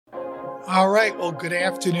All right. Well, good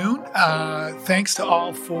afternoon. Thanks to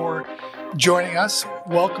all for joining us.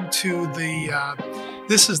 Welcome to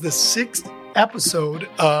this is the sixth episode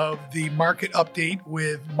of the Market Update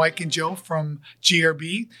with Mike and Joe from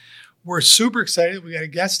GRB. We're super excited. We got a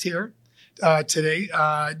guest here today.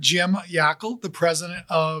 Jim Yockel, the president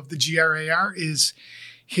of the GRAR, is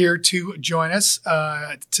here to join us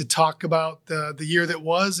to talk about the year that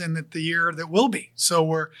was and the year that will be. So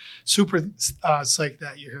we're super psyched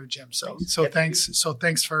that you're here, Jim. So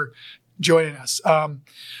thanks for joining us.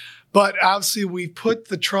 But obviously, we put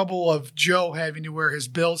the trouble of Joe having to wear his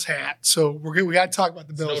Bills hat. So we got to talk about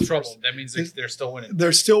the Bills. No trouble. That means they're still winning.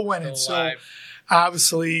 They're still winning. Still alive. So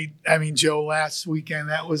obviously, I mean, Joe, last weekend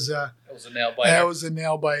that was a nail biter. That was a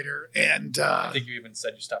nail biter, and I think you even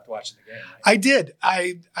said you stopped watching the game. Right? I did.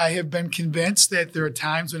 I have been convinced that there are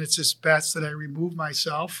times when it's just best that I remove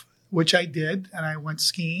myself, which I did, and I went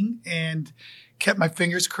skiing and kept my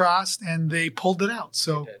fingers crossed, and they pulled it out.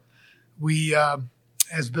 So we,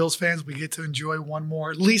 as Bills fans, we get to enjoy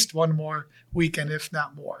at least one more weekend, if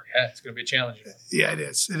not more. Yeah, it's going to be a challenge. Yeah, it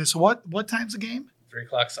is. It is. So what time's the game?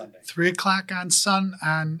 3:00 Sunday. 3:00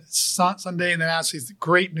 on Sunday, and then obviously it's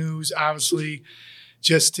great news. Obviously,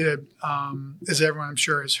 just to as everyone I'm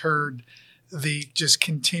sure has heard, the just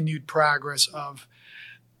continued progress of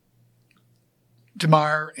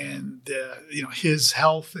Damar, and his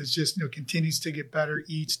health is just continues to get better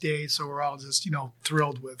each day. So we're all just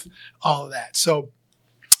thrilled with all of that. So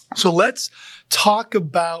let's talk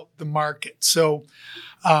about the market. So.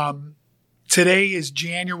 Today is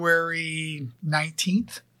January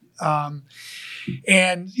 19th.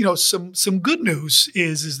 And some good news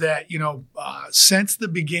is that, since the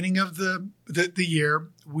beginning of the year,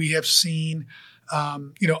 we have seen,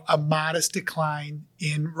 a modest decline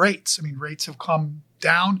in rates. I mean, rates have come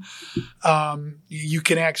down. You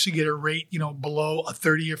can actually get a rate, below a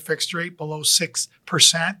 30-year fixed rate, below 6%.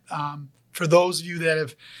 For those of you that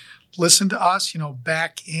have listened to us,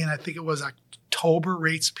 back in, I think it was October,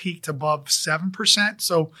 rates peaked above 7%.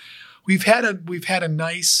 So we've had a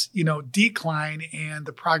nice, decline, and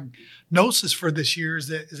the prognosis for this year is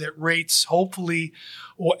that rates hopefully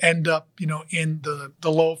will end up, in the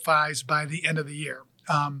low fives by the end of the year.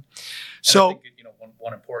 I think,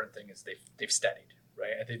 one important thing is they've steadied,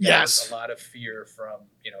 right? I think there was a lot of fear from,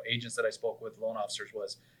 agents that I spoke with, loan officers,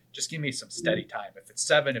 was just give me some steady time. If it's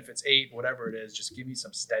 7, if it's 8, whatever it is, just give me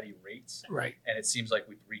some steady rates. Right. And it seems like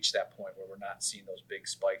we've reached that point where we're not seeing those big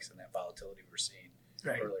spikes and that volatility we were seeing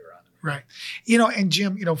earlier on. Right. And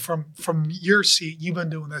Jim, from your seat, you've been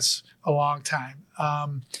doing this a long time.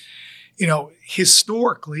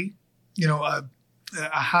 Historically, a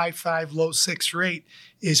high 5, low 6 rate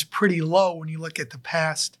is pretty low when you look at the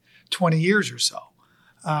past 20 years or so.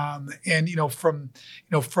 And from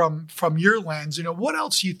your lens, what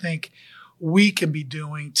else do you think we can be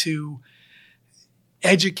doing to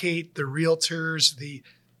educate the realtors, the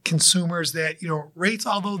consumers that rates,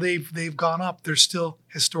 although they've gone up, they're still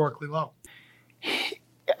historically low?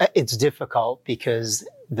 It's difficult because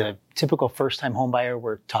the typical first-time home buyer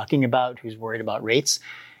we're talking about who's worried about rates,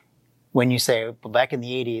 when you say, well, back in the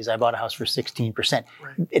 80s, I bought a house for 16%,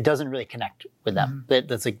 it doesn't really connect with them.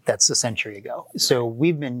 Mm-hmm. That's a century ago. So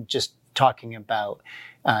we've been just talking about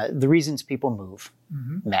the reasons people move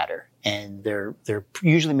matter, and they're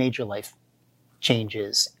usually major life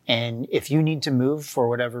changes. And if you need to move for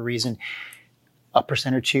whatever reason,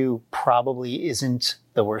 1% or 2 probably isn't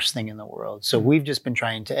the worst thing in the world. So we've just been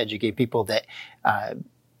trying to educate people that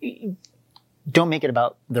don't make it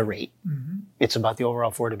about the rate. Mm-hmm. It's about the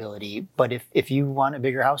overall affordability. But if you want a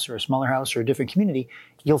bigger house or a smaller house or a different community,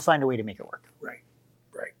 you'll find a way to make it work. Right.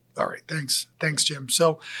 All right. Thanks, Jim.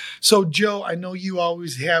 So Joe, I know you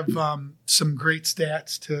always have some great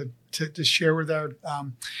stats to share with our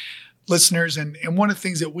listeners. And one of the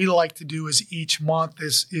things that we like to do is each month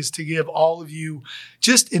is to give all of you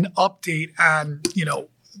just an update on,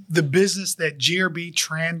 the business that GRB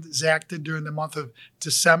transacted during the month of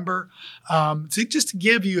December. Just to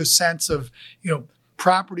give you a sense of,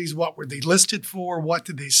 properties, what were they listed for? What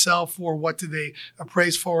did they sell for? What did they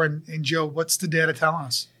appraise for? And Joe, what's the data telling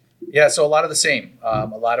us? Yeah, so a lot of the same. A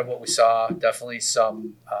lot of what we saw, definitely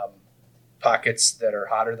some pockets that are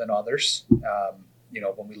hotter than others.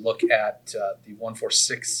 When we look at the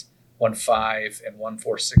 14615 and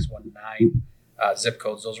 14619 zip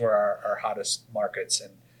codes, those were our hottest markets.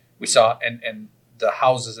 And we saw, and the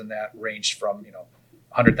houses in that ranged from,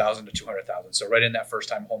 100,000 to 200,000. So right in that first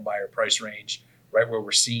time home buyer price range, right where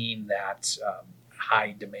we're seeing that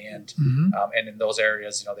high demand. Mm-hmm. And in those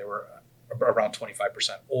areas, they were around 25%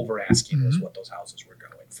 over asking was what those houses were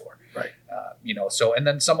going for. Right. So, and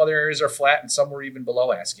then some other areas are flat and some were even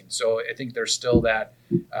below asking. So I think there's still that,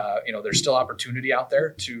 there's still opportunity out there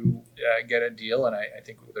to get a deal. And I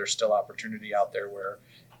think there's still opportunity out there where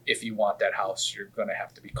if you want that house, you're going to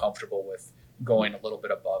have to be comfortable with going a little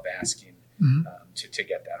bit above asking to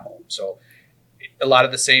get that home. So a lot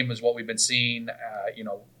of the same as what we've been seeing,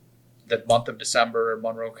 the month of December,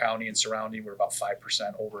 Monroe County and surrounding were about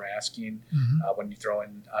 5% over asking. When you throw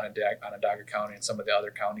in Onondaga County and some of the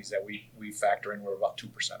other counties that we factor in, we're about 2%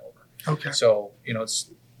 over. Okay. So,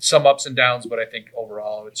 it's some ups and downs, but I think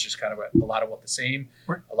overall it's just kind of a lot of what the same.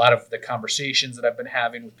 Right. A lot of the conversations that I've been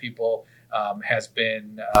having with people has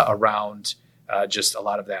been around just a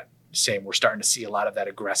lot of that same. We're starting to see a lot of that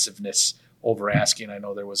aggressiveness over asking. I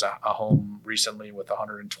know there was a home recently with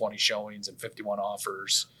 120 showings and 51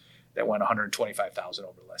 offers that went 125,000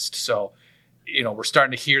 over list. So, we're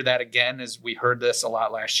starting to hear that again, as we heard this a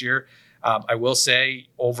lot last year. I will say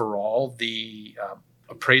overall, the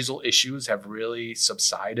appraisal issues have really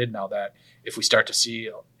subsided now that if we start to see,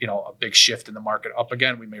 a big shift in the market up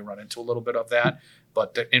again, we may run into a little bit of that,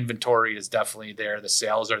 but the inventory is definitely there. The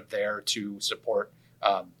sales are there to support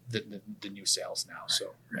the new sales now.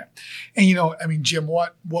 So, yeah. And Jim,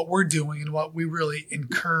 what we're doing and what we really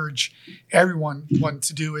encourage everyone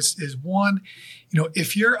to do is one,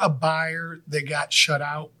 if you're a buyer that got shut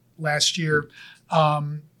out last year,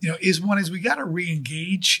 is we got to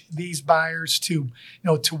re-engage these buyers to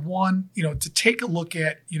take a look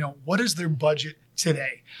at, what is their budget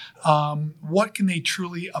today? What can they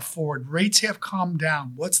truly afford? Rates have come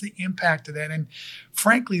down. What's the impact of that? And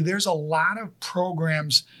frankly, there's a lot of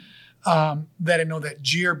programs that I know that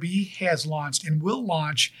GRB has launched and will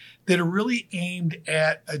launch that are really aimed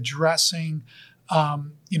at addressing,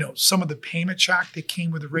 some of the payment shock that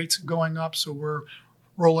came with the rates going up. So we're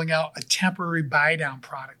rolling out a temporary buy down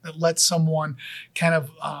product that lets someone kind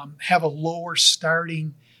of have a lower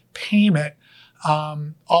starting payment.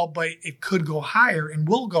 Albeit it could go higher and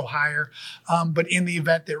will go higher, but in the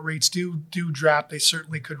event that rates do drop, they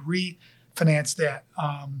certainly could refinance that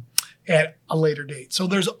at a later date. So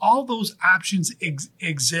there's all those options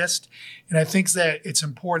exist, and I think that it's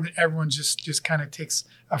important that everyone just kind of takes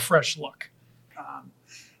a fresh look.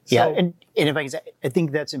 And if I can say, I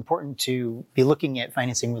think that's important to be looking at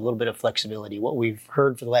financing with a little bit of flexibility. What we've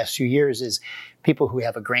heard for the last few years is people who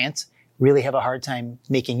have a grant really have a hard time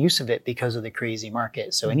making use of it because of the crazy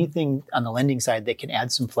market. So anything on the lending side that can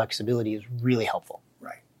add some flexibility is really helpful.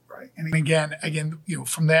 Right. And again,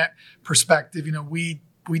 from that perspective, we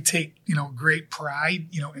take, great pride,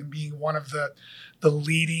 in being one of the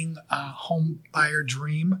leading home buyer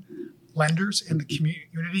dream lenders in the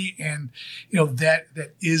community. And,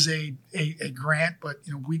 that is a grant, but,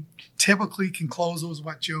 we typically can close those,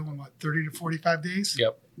 Joe, in 30 to 45 days?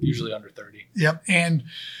 Yep. Usually under 30. Yep. And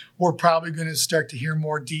we're probably going to start to hear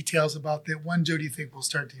more details about that. When, Joe, do you think we'll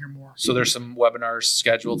start to hear more? So there's some webinars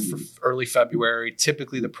scheduled for early February.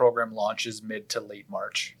 Typically, the program launches mid to late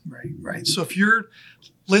March. Right. So if you're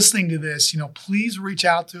listening to this, please reach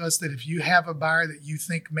out to us that if you have a buyer that you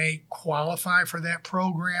think may qualify for that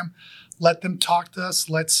program, let them talk to us.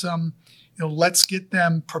 Let's get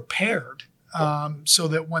them prepared so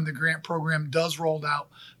that when the grant program does roll out,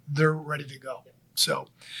 they're ready to go. So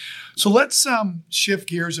let's shift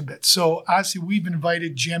gears a bit. So obviously we've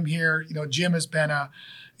invited Jim here. Jim has been a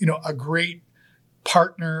great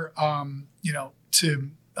partner,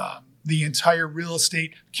 to the entire real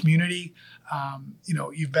estate community.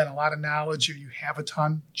 You've been a lot of knowledge. You have a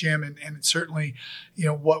ton, Jim, and certainly,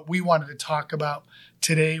 what we wanted to talk about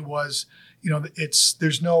today was,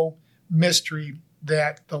 there's no mystery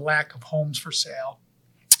that the lack of homes for sale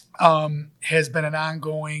has been an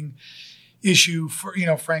ongoing issue for,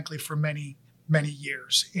 frankly, for many, many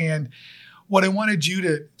years. And what I wanted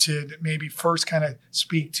you to maybe first kind of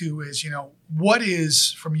speak to is, what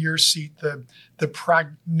is, from your seat, the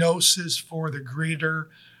prognosis for the greater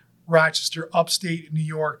Rochester, upstate New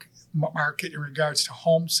York market in regards to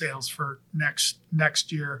home sales for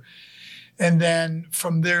next year? And then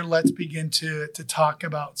from there, let's begin to talk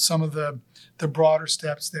about some of the broader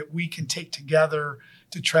steps that we can take together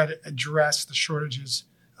to try to address the shortages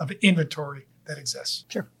of inventory that exists.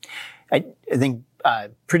 Sure. I think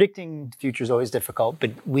predicting the future is always difficult,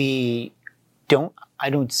 but I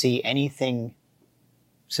don't see anything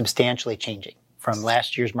substantially changing from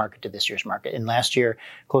last year's market to this year's market. And last year,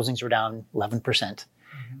 closings were down 11%.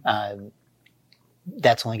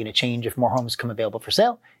 That's only going to change if more homes come available for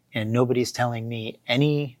sale. And nobody's telling me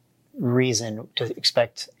any reason to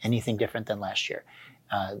expect anything different than last year.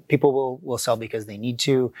 People will sell because they need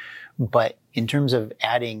to. But in terms of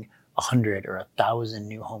adding 100 or 1,000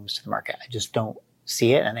 new homes to the market. I just don't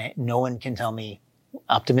see it. And no one can tell me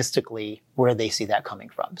optimistically where they see that coming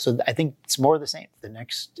from. So I think it's more of the same. The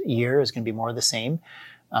next year is going to be more of the same.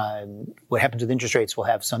 What happens with interest rates will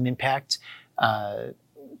have some impact.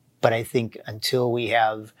 But I think until we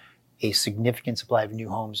have a significant supply of new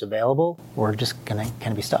homes available, we're just going to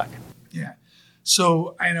kind of be stuck. Yeah.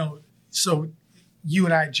 So I know, you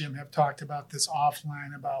and I, Jim, have talked about this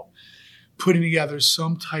offline about putting together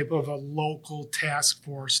some type of a local task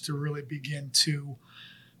force to really begin to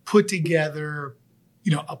put together,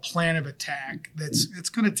 a plan of attack it's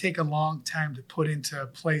going to take a long time to put into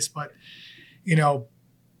place, but,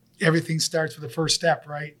 everything starts with the first step,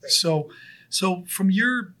 right? So from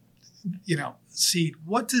your, seat,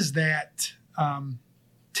 what does that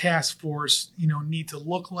task force, need to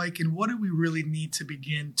look like, and what do we really need to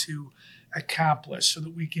begin to accomplish so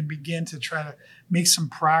that we can begin to try to make some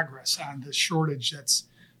progress on the shortage that's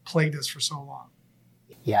plagued us for so long?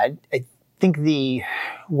 Yeah, I think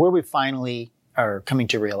where we finally are coming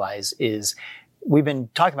to realize is we've been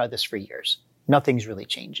talking about this for years. Nothing's really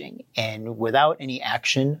changing. And without any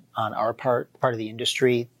action on our part of the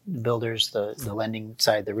industry, the builders, the lending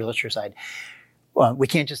side, the realtor side, we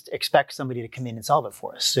can't just expect somebody to come in and solve it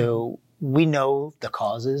for us. So we know the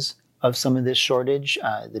causes of some of this shortage.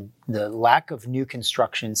 The lack of new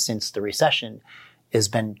construction since the recession has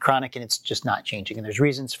been chronic, and it's just not changing. And there's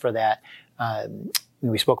reasons for that.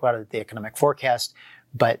 We spoke about it at the economic forecast,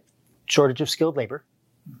 but shortage of skilled labor,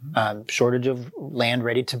 shortage of land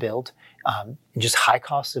ready to build, and just high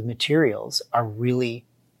costs of materials are really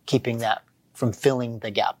keeping that from filling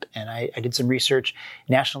the gap. And I did some research.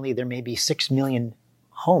 Nationally, there may be 6 million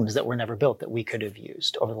homes that were never built that we could have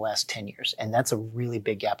used over the last 10 years. And that's a really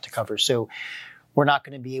big gap to cover. So we're not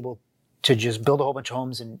going to be able to just build a whole bunch of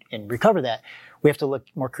homes and recover that. We have to look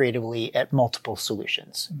more creatively at multiple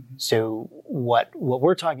solutions. Mm-hmm. So what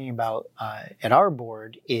we're talking about at our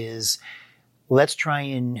board is let's try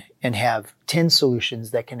and have 10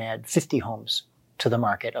 solutions that can add 50 homes to the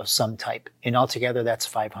market of some type. And altogether, that's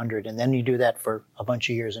 500. And then you do that for a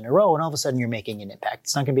bunch of years in a row, and all of a sudden you're making an impact.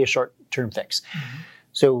 It's not going to be a short-term fix. Mm-hmm.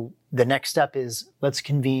 So the next step is let's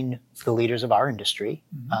convene the leaders of our industry,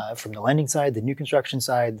 from the lending side, the new construction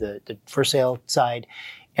side, the for sale side,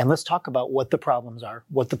 and let's talk about what the problems are,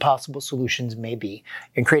 what the possible solutions may be,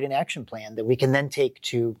 and create an action plan that we can then take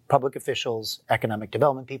to public officials, economic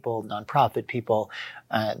development people, nonprofit people,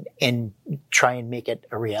 and try and make it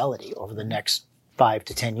a reality over the next 5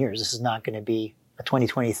 to 10 years. This is not going to be a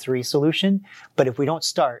 2023 solution, but if we don't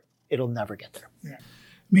start, it'll never get there. Yeah.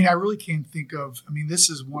 I really can't think of, this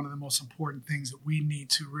is one of the most important things that we need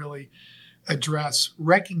to really address,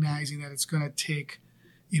 recognizing that it's going to take,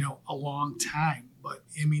 a long time. But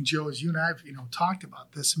Joe, as you and I have, talked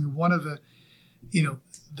about this, one of the,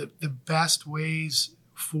 the best ways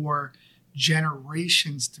for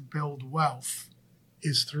generations to build wealth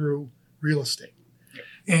is through real estate. Yep.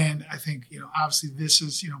 And I think, obviously this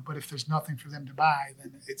is, but if there's nothing for them to buy,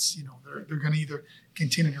 then it's, they're going to either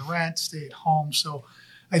continue to rent, stay at home. So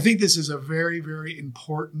I think this is a very, very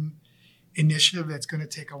important initiative that's going to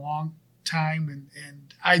take a long time.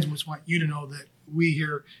 And I just want you to know that we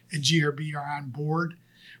here at GRB are on board,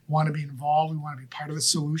 want to be involved. We want to be part of the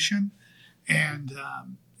solution and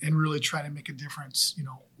really try to make a difference,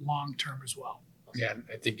 long term as well. Yeah, and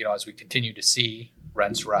I think, as we continue to see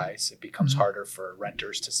rents rise, it becomes harder for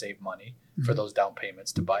renters to save money for those down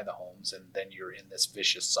payments to buy the homes. And then you're in this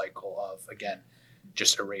vicious cycle of, again,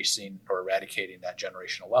 just erasing or eradicating that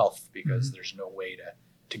generational wealth because there's no way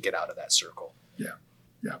to get out of that circle. Yeah.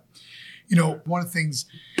 Yeah. One of the things,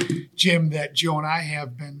 Jim, that Joe and I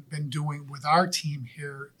have been doing with our team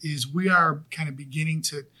here is we are kind of beginning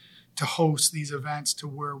to host these events to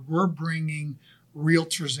where we're bringing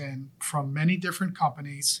realtors in from many different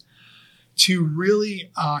companies to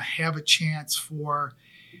really have a chance for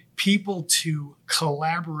people to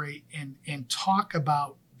collaborate and talk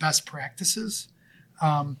about best practices.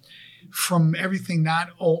 From everything not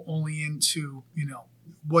only into,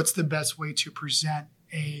 what's the best way to present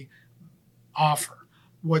a offer,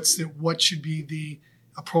 what should be the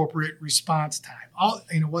appropriate response time,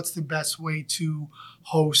 what's the best way to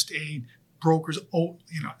host a broker's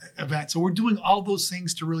event. So we're doing all those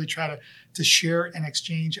things to really try to share and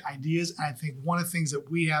exchange ideas. And I think one of the things that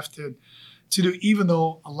we have to do, even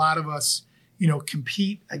though a lot of us,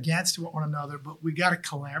 compete against one another, but we got to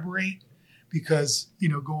collaborate. Because,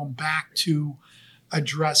 going back to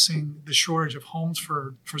addressing the shortage of homes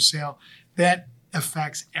for sale, that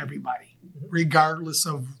affects everybody, regardless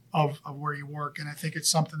of where you work. And I think it's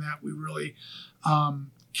something that we really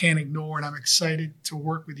can't ignore. And I'm excited to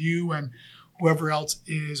work with you and whoever else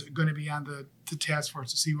is going to be on the task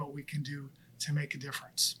force to see what we can do to make a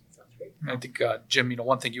difference. I think, Jim,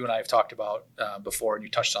 one thing you and I have talked about before, and you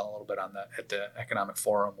touched on a little bit on at the Economic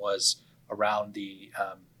Forum, was around the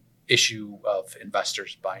issue of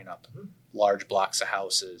investors buying up large blocks of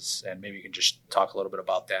houses. And maybe you can just talk a little bit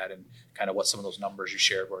about that and kind of what some of those numbers you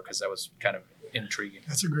shared were, because that was kind of intriguing.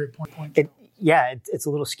 That's a great point. It's a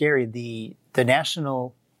little scary. The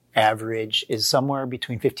national average is somewhere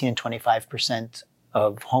between 15 and 25%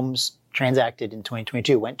 of homes transacted in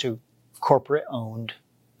 2022 went to corporate-owned,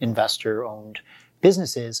 investor-owned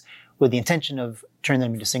businesses with the intention of turning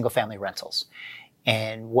them into single-family rentals.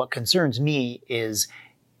 And what concerns me is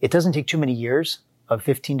it doesn't take too many years of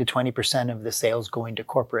 15 to 20% of the sales going to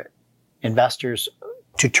corporate investors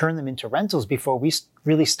to turn them into rentals before we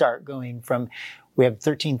really start going from, we have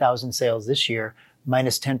 13,000 sales this year,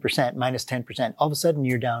 minus 10%. All of a sudden,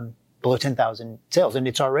 you're down below 10,000 sales, and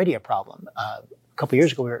it's already a problem. A couple of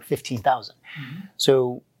years ago, we were at 15,000.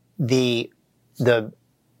 So the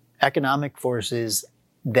economic forces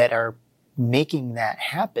that are making that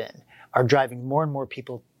happen are driving more and more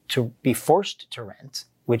people to be forced to rent,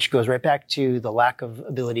 which goes right back to the lack of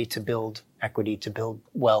ability to build equity, to build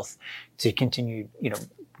wealth, to continue,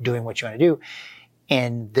 doing what you want to do.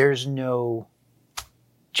 And there's no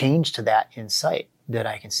change to that in sight that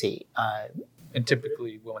I can see. And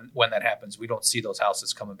typically when that happens, we don't see those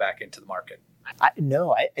houses coming back into the market.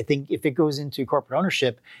 No, I think if it goes into corporate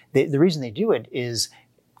ownership, the reason they do it is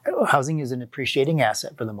housing is an appreciating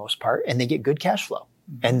asset for the most part, and they get good cash flow.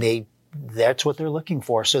 And that's what they're looking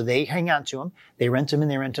for. So they hang on to them, they rent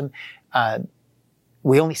them.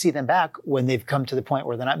 We only see them back when they've come to the point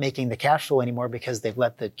where they're not making the cash flow anymore because they've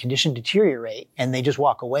let the condition deteriorate and they just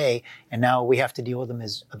walk away. And now we have to deal with them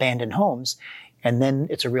as abandoned homes. And then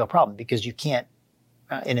it's a real problem because you can't,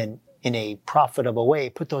 in a profitable way,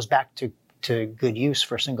 put those back to good use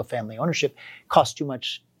for single family ownership. Costs too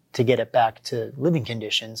much to get it back to living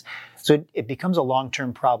conditions. So it becomes a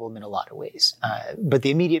long-term problem in a lot of ways. But the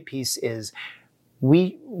immediate piece is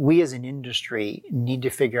we as an industry need to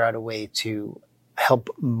figure out a way to help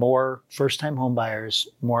more first-time home buyers,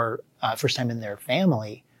 more first-time in their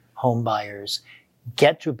family home buyers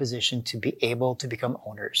get to a position to be able to become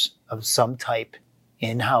owners of some type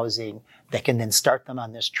in housing that can then start them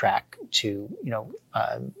on this track to,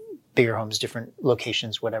 bigger homes, different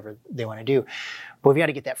locations, whatever they want to do. But we've got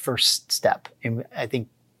to get that first step. And I think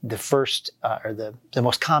the first or the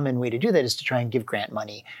most common way to do that is to try and give grant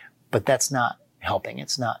money, but that's not helping.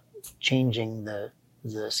 It's not changing the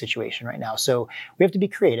situation right now. So we have to be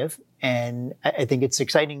creative. And I think it's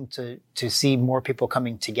exciting to see more people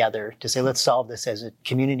coming together to say, let's solve this as a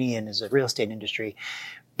community and as a real estate industry,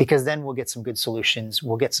 because then we'll get some good solutions.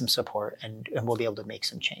 We'll get some support and we'll be able to make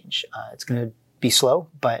some change. It's going to be slow,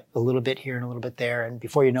 but a little bit here and a little bit there. And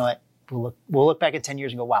before you know it, we'll look back at 10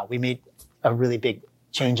 years and go, wow, we made a really big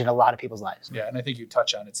change in a lot of people's lives. Yeah. And I think you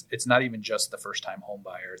touch on it's not even just the first time home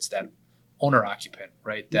buyer. It's that owner occupant,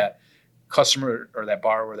 right? That customer or that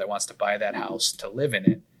borrower that wants to buy that house to live in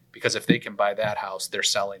it, because if they can buy that house, they're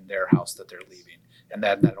selling their house that they're leaving. And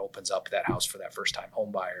that opens up that house for that first time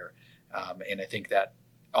home buyer. And I think that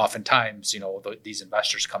oftentimes, these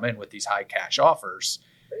investors come in with these high cash offers.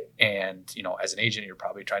 And, as an agent, you're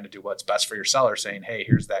probably trying to do what's best for your seller, saying, hey,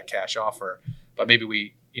 here's that cash offer. But maybe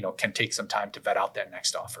we, can take some time to vet out that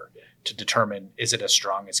next offer to determine, is it as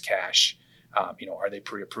strong as cash? Are they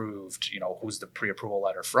pre-approved? Who's the pre-approval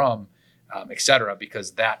letter from, et cetera,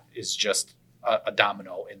 because that is just a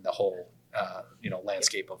domino in the whole,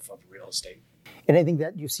 landscape of real estate. And I think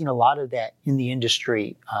that you've seen a lot of that in the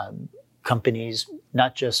industry. Companies,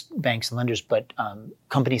 not just banks and lenders, but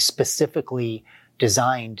companies specifically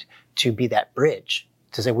designed to be that bridge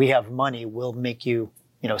to say, we have money, we'll make you,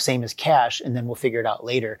 same as cash, and then we'll figure it out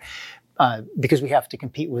later. Because we have to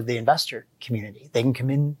compete with the investor community. They can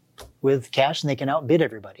come in with cash and they can outbid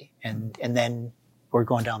everybody. And then we're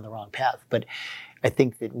going down the wrong path. But I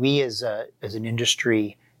think that we as an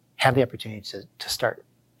industry have the opportunity to start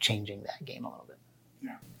changing that game a little bit.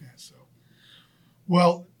 Yeah. So,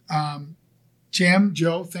 well, Jim,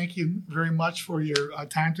 Joe, thank you very much for your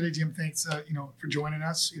time today. Jim, thanks, for joining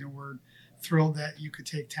us. We're thrilled that you could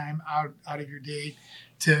take time out of your day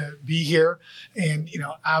to be here. And,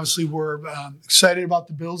 obviously we're excited about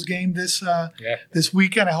the Bills game this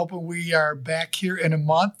weekend. I hope we are back here in a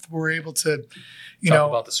month. We're able to,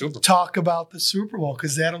 talk about the Super Bowl,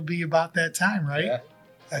 because that'll be about that time, right? Yeah.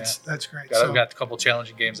 That's great. We've got a couple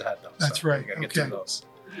challenging games ahead, though. That's right. We got to get through those.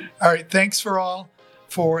 All right. Thanks for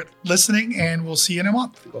listening, and we'll see you in a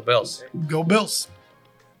month. Go Bills. Go Bills.